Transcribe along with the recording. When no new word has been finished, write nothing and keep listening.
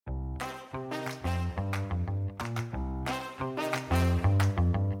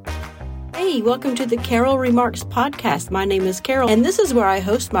Hey, welcome to the Carol Remarks podcast. My name is Carol, and this is where I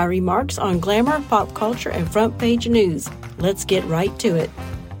host my remarks on glamour, pop culture, and front page news. Let's get right to it.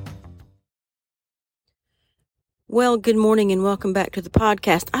 Well, good morning and welcome back to the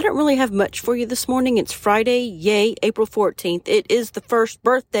podcast. I don't really have much for you this morning. It's Friday, yay, April 14th. It is the first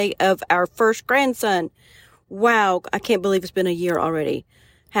birthday of our first grandson. Wow, I can't believe it's been a year already.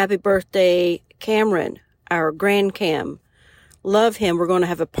 Happy birthday, Cameron, our Grand Cam. Love him. We're going to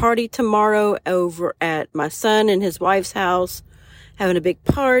have a party tomorrow over at my son and his wife's house. Having a big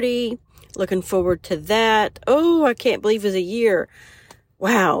party. Looking forward to that. Oh, I can't believe it's a year.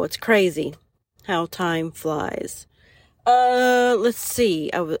 Wow, it's crazy how time flies. Let's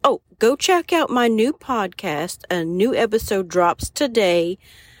see. Go check out my new podcast. A new episode drops today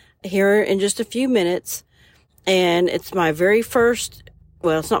here in just a few minutes. And it's my very first,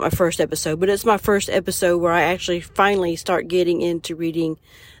 well, it's not my first episode, but it's my first episode where I actually finally start getting into reading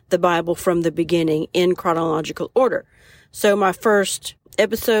the Bible from the beginning in chronological order. So my first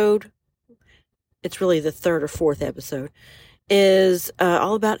episode, it's really the third or fourth episode, is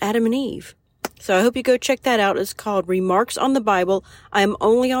all about Adam and Eve. So I hope you go check that out. It's called Remarks on the Bible. I'm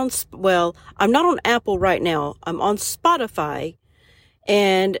only on, I'm not on Apple right now. I'm on Spotify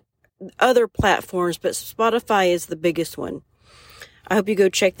and other platforms, but Spotify is the biggest one. I hope you go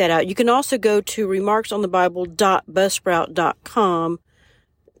check that out. You can also go to remarksonthebible.buzzsprout.com,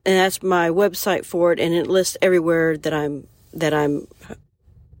 and that's my website for it, and it lists everywhere that I'm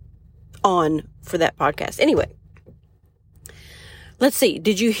on for that podcast. Anyway, let's see.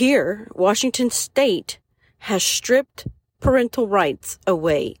 Did you hear Washington State has stripped parental rights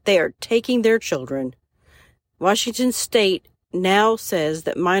away? They are taking their children. Washington State now says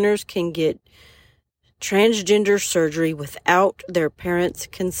that minors can get transgender surgery without their parents'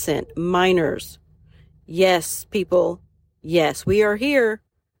 consent. Minors. Yes, people. Yes, we are here.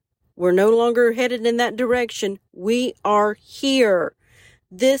 We're no longer headed in that direction. We are here.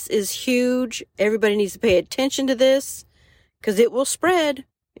 This is huge. Everybody needs to pay attention to this because it will spread.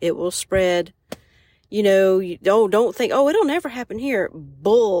 It will spread. You know, you don't think, oh, it'll never happen here.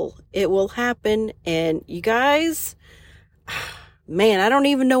 Bull. It will happen. And you guys, man, I don't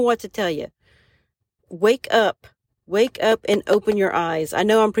even know what to tell you. Wake up and open your eyes. I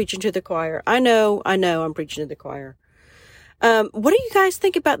know I'm preaching to the choir. I know I'm preaching to the choir. What do you guys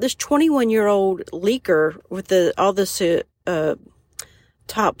think about this 21-year-old leaker with all this,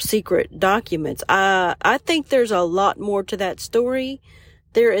 top secret documents? I think there's a lot more to that story.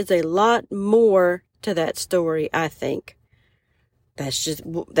 There is a lot more to that story, I think. And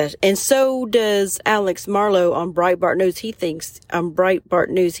so does Alex Marlowe on Breitbart News. He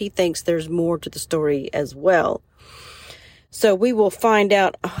thinks there's more to the story as well. So we will find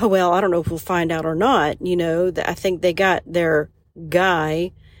out. Well, I don't know if we'll find out or not. You know, I think they got their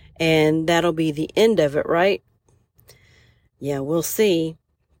guy and that'll be the end of it, right? Yeah, we'll see.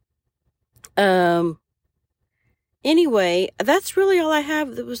 Anyway, that's really all I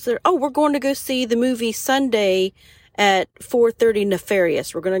have that was there. Oh, we're going to go see the movie Sunday at 4:30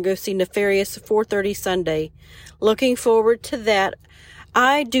 Nefarious. We're going to go see Nefarious at 4:30 Sunday. Looking forward to that.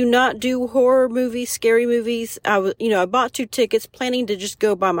 I do not do horror movies, scary movies. I bought 2 tickets planning to just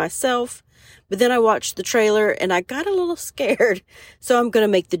go by myself, but then I watched the trailer and I got a little scared. So I'm going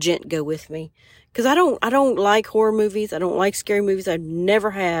to make the gent go with me. Cause I don't like horror movies. I don't like scary movies. I never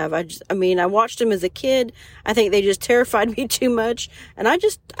have. I watched them as a kid. I think they just terrified me too much and I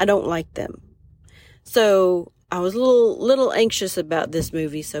don't like them. So I was a little anxious about this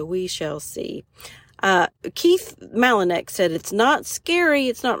movie, so we shall see. Keith Malinek said it's not scary,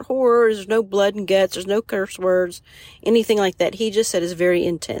 it's not horror, there's no blood and guts, there's no curse words, anything like that. He just said it's very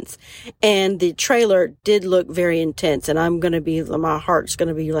intense. And the trailer did look very intense, and my heart's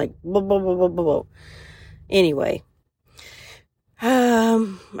gonna be like, blah, blah, blah, blah, blah. Anyway. I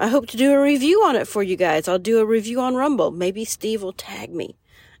hope to do a review on it for you guys. I'll do a review on Rumble. Maybe Steve will tag me.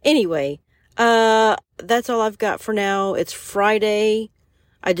 Anyway. That's all I've got for now. It's Friday.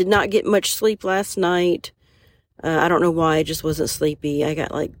 I did not get much sleep last night. I don't know why. I just wasn't sleepy. I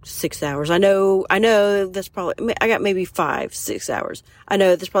got like 6 hours. I know that's probably, I got maybe 5-6 hours. I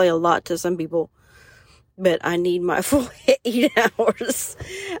know that's probably a lot to some people, but I need my full 8 hours.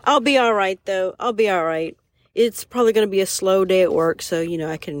 I'll be all right though. I'll be all right. It's probably going to be a slow day at work. So,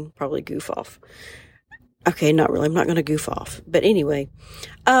 I can probably goof off. Okay, not really. I'm not going to goof off. But anyway,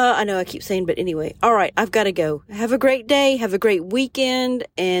 I know I keep saying, but anyway. All right, I've got to go. Have a great day. Have a great weekend.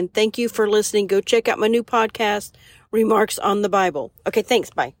 And thank you for listening. Go check out my new podcast, Remarks on the Bible. Okay,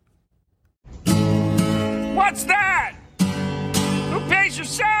 thanks. Bye. What's that? Who pays your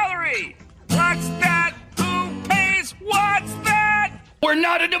salary? What's that? Who pays? What's that? We're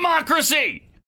not a democracy.